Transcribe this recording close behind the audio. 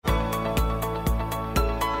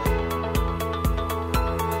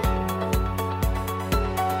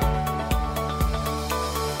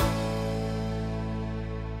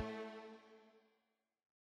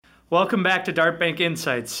Welcome back to Dart Bank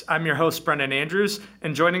Insights. I'm your host, Brendan Andrews,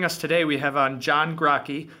 and joining us today we have on John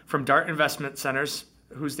Grocke from Dart Investment Centers,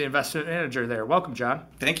 who's the investment manager there. Welcome, John.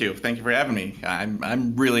 Thank you. Thank you for having me.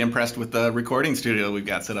 I'm really impressed with the recording studio we've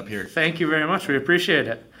got set up here. Thank you very much. We appreciate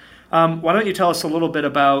it. Why don't you tell us a little bit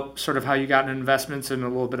about sort of how you got into investments and a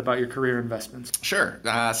little bit about your career investments? Sure.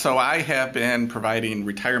 So I have been providing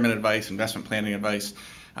retirement advice, investment planning advice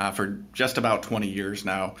for just about 20 years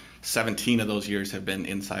now. 17 of those years have been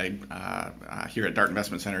inside here at Dart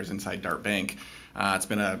Investment Centers, inside Dart Bank. It's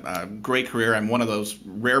been a great career. I'm one of those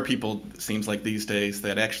rare people, it seems like these days,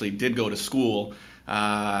 that actually did go to school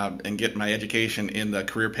and get my education in the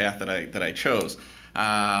career path that I chose.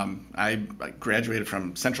 I graduated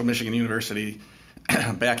from Central Michigan University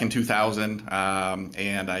back in 2000,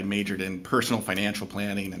 and I majored in personal financial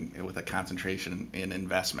planning and with a concentration in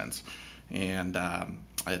investments. And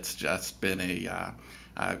it's just been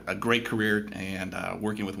a great career and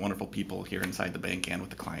working with wonderful people here inside the bank and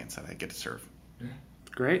with the clients that I get to serve.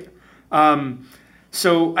 Great.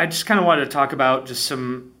 So I just kind of wanted to talk about just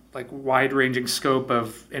some wide-ranging scope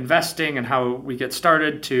of investing and how we get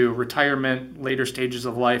started to retirement, later stages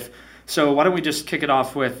of life. So why don't we just kick it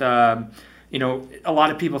off with, a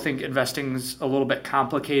lot of people think investing's a little bit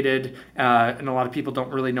complicated, and a lot of people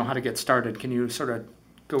don't really know how to get started. Can you sort of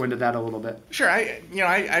go into that a little bit? Sure.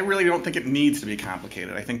 I really don't think it needs to be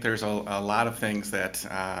complicated. I think there's a lot of things that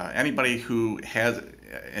anybody who has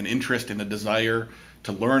an interest and a desire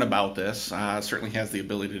to learn about this certainly has the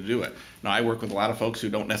ability to do it. Now, I work with a lot of folks who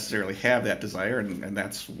don't necessarily have that desire, and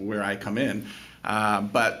that's where I come in.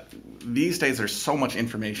 But these days, there's so much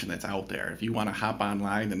information that's out there. If you want to hop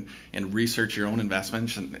online and research your own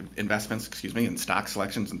investments, and stock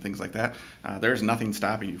selections and things like that, there's nothing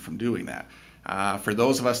stopping you from doing that. For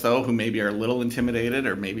those of us, though, who maybe are a little intimidated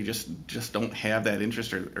or maybe just don't have that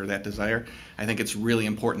interest or that desire, I think it's really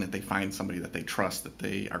important that they find somebody that they trust, that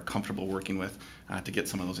they are comfortable working with to get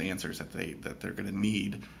some of those answers that they're going to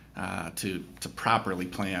need to properly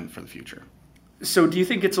plan for the future. So do you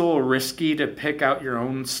think it's a little risky to pick out your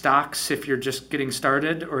own stocks if you're just getting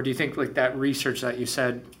started? Or do you think that research that you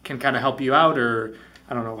said can kind of help you out? Or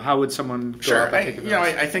I don't know, how would someone go Sure. out and pick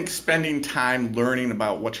I think spending time learning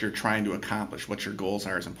about what you're trying to accomplish, what your goals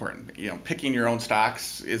are, is important. Picking your own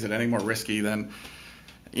stocks, is it any more risky than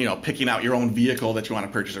picking out your own vehicle that you want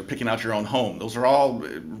to purchase or picking out your own home? Those are all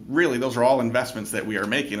investments that we are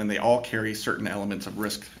making, and they all carry certain elements of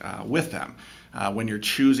risk with them. When you're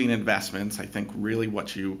choosing investments, I think really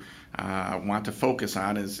what you want to focus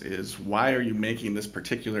on is why are you making this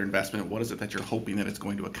particular investment? What is it that you're hoping that it's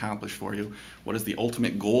going to accomplish for you? What is the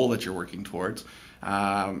ultimate goal that you're working towards?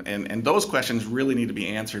 And those questions really need to be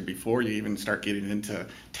answered before you even start getting into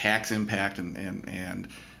tax impact and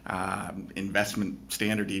investment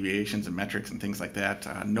standard deviations and metrics and things like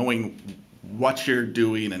that. Knowing what you're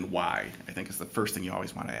doing and why, I think, is the first thing you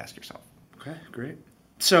always want to ask yourself. Okay, great.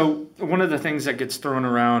 So one of the things that gets thrown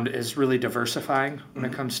around is really diversifying when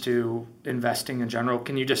it comes to investing in general.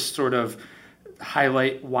 Can you just sort of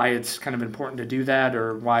highlight why it's kind of important to do that,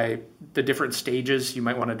 or why the different stages you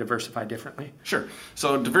might want to diversify differently? Sure.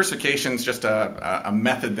 So diversification is just a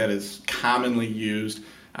method that is commonly used.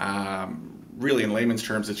 Really, in layman's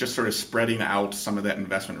terms, it's just sort of spreading out some of that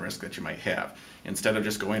investment risk that you might have. Instead of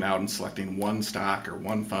just going out and selecting one stock or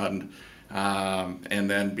one fund, and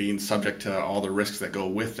then being subject to all the risks that go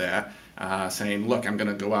with that, saying, look, I'm going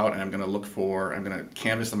to go out and I'm going to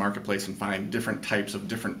canvass the marketplace and find different types of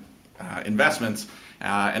different investments,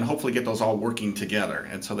 and hopefully get those all working together.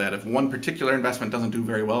 And so that if one particular investment doesn't do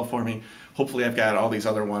very well for me, hopefully I've got all these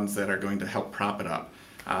other ones that are going to help prop it up.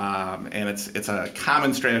 And it's a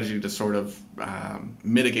common strategy to sort of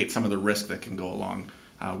mitigate some of the risk that can go along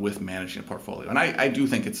with managing a portfolio. And I do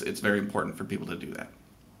think it's very important for people to do that.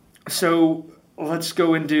 So let's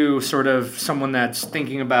go into sort of someone that's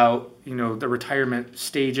thinking about, the retirement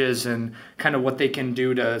stages and kind of what they can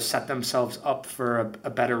do to set themselves up for a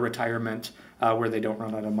better retirement where they don't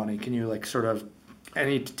run out of money. Can you sort of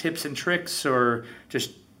any tips and tricks or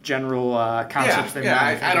just general concepts?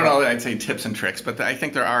 I don't know that I'd say tips and tricks, but I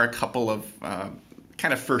think there are a couple of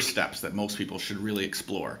kind of first steps that most people should really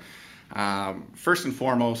explore. First and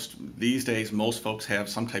foremost, these days, most folks have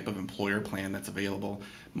some type of employer plan that's available.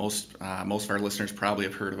 Most of our listeners probably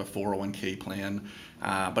have heard of a 401k plan,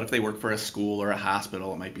 but if they work for a school or a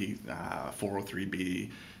hospital, it might be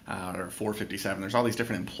 403b or 457. There's all these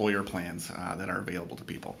different employer plans that are available to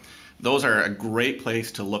people. Those are a great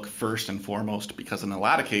place to look first and foremost, because in a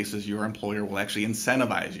lot of cases, your employer will actually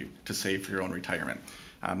incentivize you to save for your own retirement.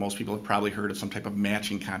 Most people have probably heard of some type of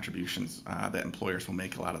matching contributions that employers will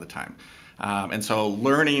make a lot of the time. And so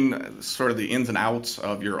learning sort of the ins and outs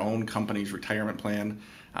of your own company's retirement plan,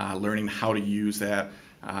 learning how to use that,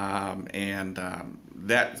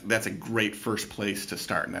 that's a great first place to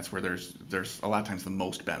start, and that's where there's a lot of times the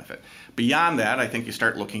most benefit. Beyond that, I think you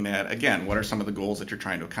start looking at, again, what are some of the goals that you're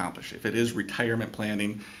trying to accomplish. If it is retirement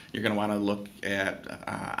planning, you're going to want to look at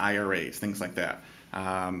IRAs, things like that. You're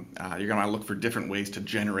going to want to look for different ways to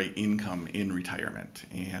generate income in retirement.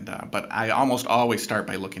 But I almost always start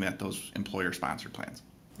by looking at those employer-sponsored plans.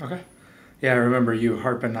 Okay. Yeah, I remember you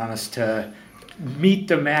harping on us to meet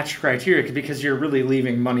the match criteria because you're really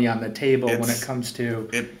leaving money on the table when it comes to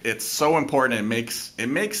it's so important. It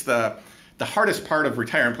makes the hardest part of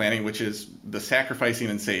retirement planning, which is the sacrificing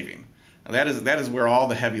and saving. That is where all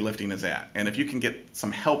the heavy lifting is at. And if you can get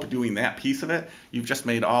some help doing that piece of it, you've just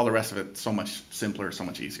made all the rest of it so much simpler, so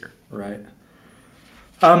much easier. Right.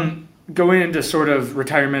 Going into sort of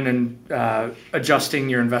retirement and adjusting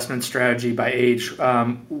your investment strategy by age,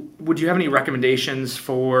 would you have any recommendations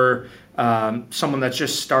for someone that's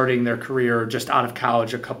just starting their career, just out of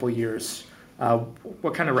college a couple years?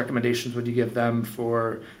 What kind of recommendations would you give them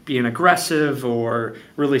for being aggressive or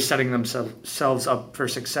really setting themselves up for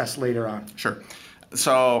success later on? Sure.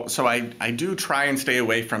 So I do try and stay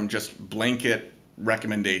away from just blanket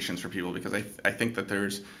recommendations for people, because I think that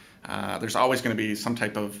there's always going to be some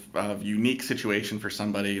type of unique situation for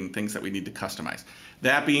somebody and things that we need to customize.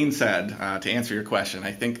 That being said, to answer your question,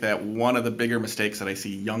 I think that one of the bigger mistakes that I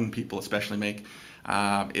see young people especially make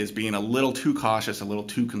is being a little too cautious, a little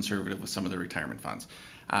too conservative with some of their retirement funds.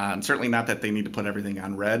 And certainly not that they need to put everything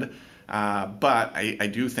on red, but I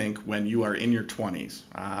do think when you are in your 20s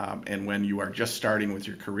and when you are just starting with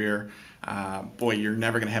your career, you're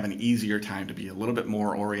never going to have an easier time to be a little bit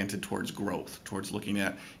more oriented towards growth, towards looking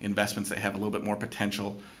at investments that have a little bit more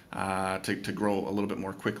potential to grow a little bit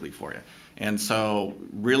more quickly for you. And so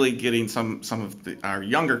really getting some of our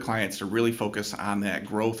younger clients to really focus on that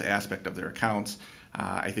growth aspect of their accounts,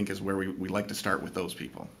 I think is where we like to start with those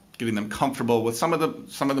people. Getting them comfortable with some of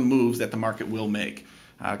the moves that the market will make,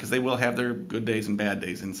 because they will have their good days and bad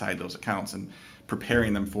days inside those accounts, and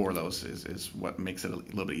preparing them for those is what makes it a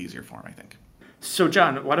little bit easier for them, I think. So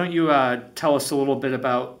John, why don't you tell us a little bit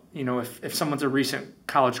about, if someone's a recent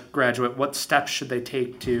college graduate, what steps should they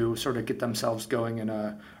take to sort of get themselves going in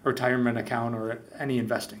a retirement account or any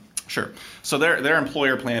investing? Sure. So their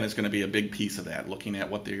employer plan is going to be a big piece of that, looking at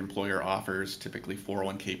what the employer offers, typically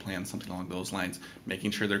 401k plans, something along those lines,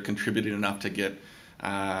 making sure they're contributing enough to get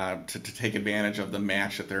to take advantage of the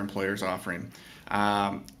match that their employer is offering.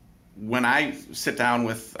 When I sit down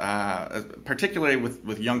with, particularly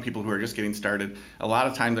with young people who are just getting started, a lot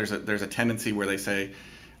of times there's a tendency where they say,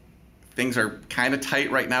 things are kind of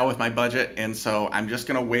tight right now with my budget, and so I'm just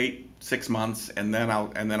going to wait 6 months and then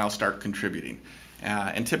I'll start contributing.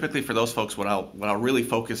 And typically for those folks, what I'll really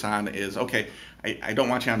focus on is, okay, I don't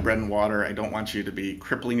want you on bread and water. I don't want you to be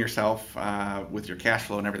crippling yourself with your cash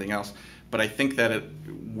flow and everything else. But I think that it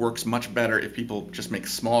works much better if people just make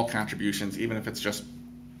small contributions, even if it's just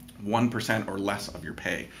 1% or less of your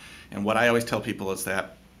pay. And what I always tell people is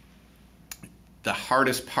that the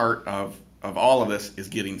hardest part of all of this is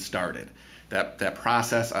getting started. That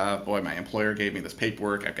process of, boy, my employer gave me this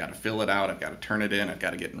paperwork, I've got to fill it out, I've got to turn it in, I've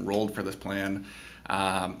got to get enrolled for this plan.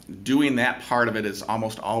 Doing that part of it is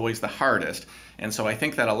almost always the hardest. And so I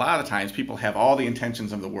think that a lot of times people have all the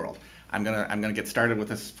intentions of the world. I'm gonna get started with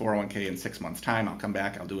this 401k in 6 months' time. I'll come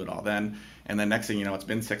back, I'll do it all then. And then next thing you know, it's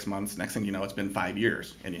been 6 months. Next thing you know, it's been 5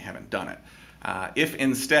 years, and you haven't done it. If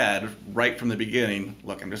instead, right from the beginning,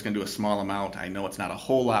 look, I'm just going to do a small amount. I know it's not a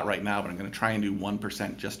whole lot right now, but I'm going to try and do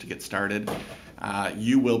 1% just to get started.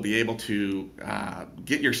 You will be able to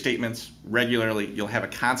get your statements regularly. You'll have a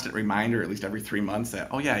constant reminder, at least every 3 months, that,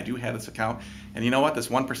 oh yeah, I do have this account. And you know what? This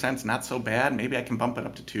 1% is not so bad. Maybe I can bump it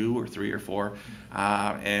up to 2 or 3 or 4.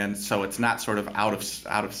 And so it's not sort of out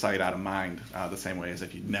of sight, out of mind, the same way as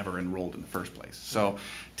if you'd never enrolled in the first place. So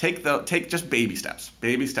take just baby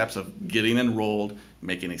steps of getting enrolled,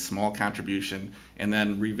 making a small contribution, and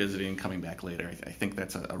then revisiting and coming back later. I think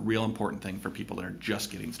that's a real important thing for people that are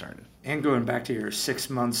just getting started. And going back to your 6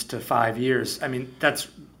 months to 5 years, I mean, that's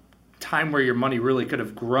time where your money really could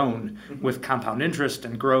have grown with compound interest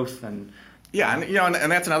and growth. And yeah,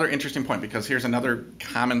 and that's another interesting point, because here's another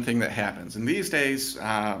common thing that happens. And these days,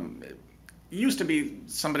 it used to be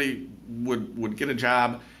somebody would get a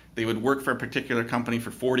job, they would work for a particular company for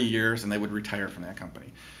 40 years, and they would retire from that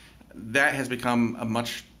company. That has become a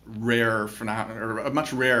much rarer phenomenon, or a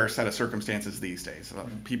much rarer set of circumstances these days.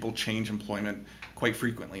 People change employment quite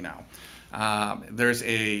frequently now. There's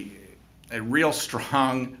a a real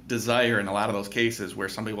strong desire in a lot of those cases where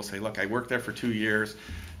somebody will say, look, I worked there for 2 years.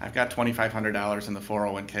 I've got $2,500 in the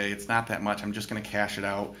 401k. It's not that much. I'm just going to cash it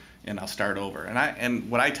out and I'll start over. And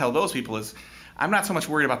what I tell those people is, I'm not so much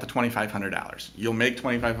worried about the $2,500. You'll make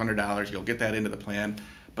 $2,500. You'll get that into the plan.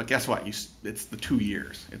 But guess what? It's the 2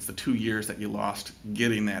 years. It's the 2 years that you lost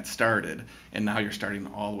getting that started, and now you're starting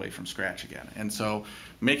all the way from scratch again. And so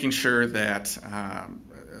making sure that,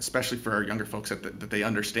 especially for our younger folks, that they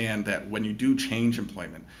understand that when you do change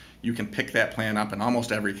employment, you can pick that plan up in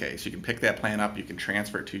almost every case. You can pick that plan up, you can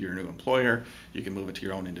transfer it to your new employer, you can move it to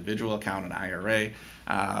your own individual account, an IRA.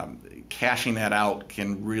 Cashing that out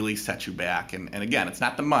can really set you back. And again, it's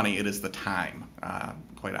not the money, it is the time,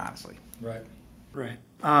 quite honestly. Right.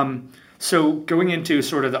 So going into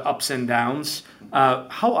sort of the ups and downs,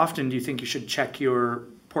 how often do you think you should check your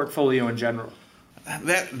portfolio in general?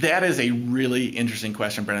 That is a really interesting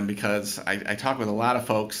question, Brennan, because I talk with a lot of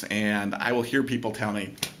folks and I will hear people tell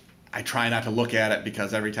me, I try not to look at it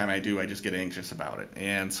because every time I do, I just get anxious about it.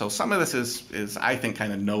 And so some of this is I think,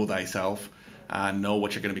 kind of know thyself, know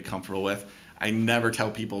what you're going to be comfortable with. I never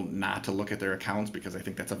tell people not to look at their accounts because I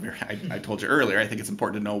think that's I told you earlier, I think it's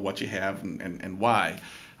important to know what you have and why.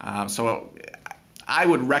 So I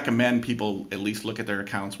would recommend people at least look at their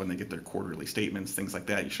accounts when they get their quarterly statements, things like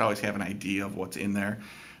that. You should always have an idea of what's in there.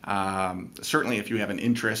 Certainly if you have an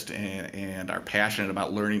interest and are passionate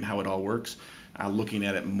about learning how it all works, looking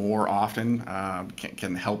at it more often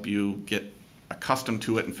can help you get accustomed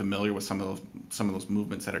to it and familiar with some of those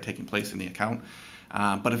movements that are taking place in the account.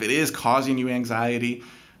 But if it is causing you anxiety,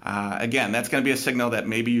 again, that's going to be a signal that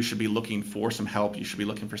maybe you should be looking for some help. You should be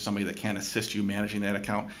looking for somebody that can assist you managing that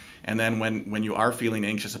account. And then when you are feeling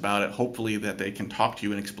anxious about it, hopefully that they can talk to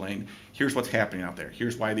you and explain, here's what's happening out there.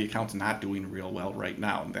 Here's why the account's not doing real well right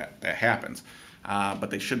now. And that happens. But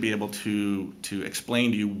they should be able to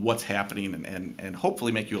explain to you what's happening and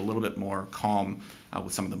hopefully make you a little bit more calm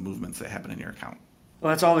with some of the movements that happen in your account. Well,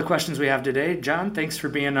 that's all the questions we have today. John, thanks for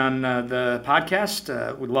being on the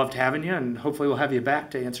podcast. We'd love having you, and hopefully we'll have you back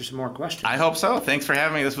to answer some more questions. I hope so. Thanks for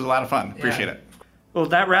having me. This was a lot of fun. Appreciate it. Well,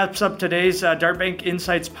 that wraps up today's Dart Bank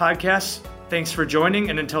Insights podcast. Thanks for joining,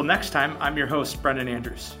 and until next time, I'm your host, Brendan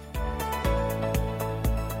Andrews.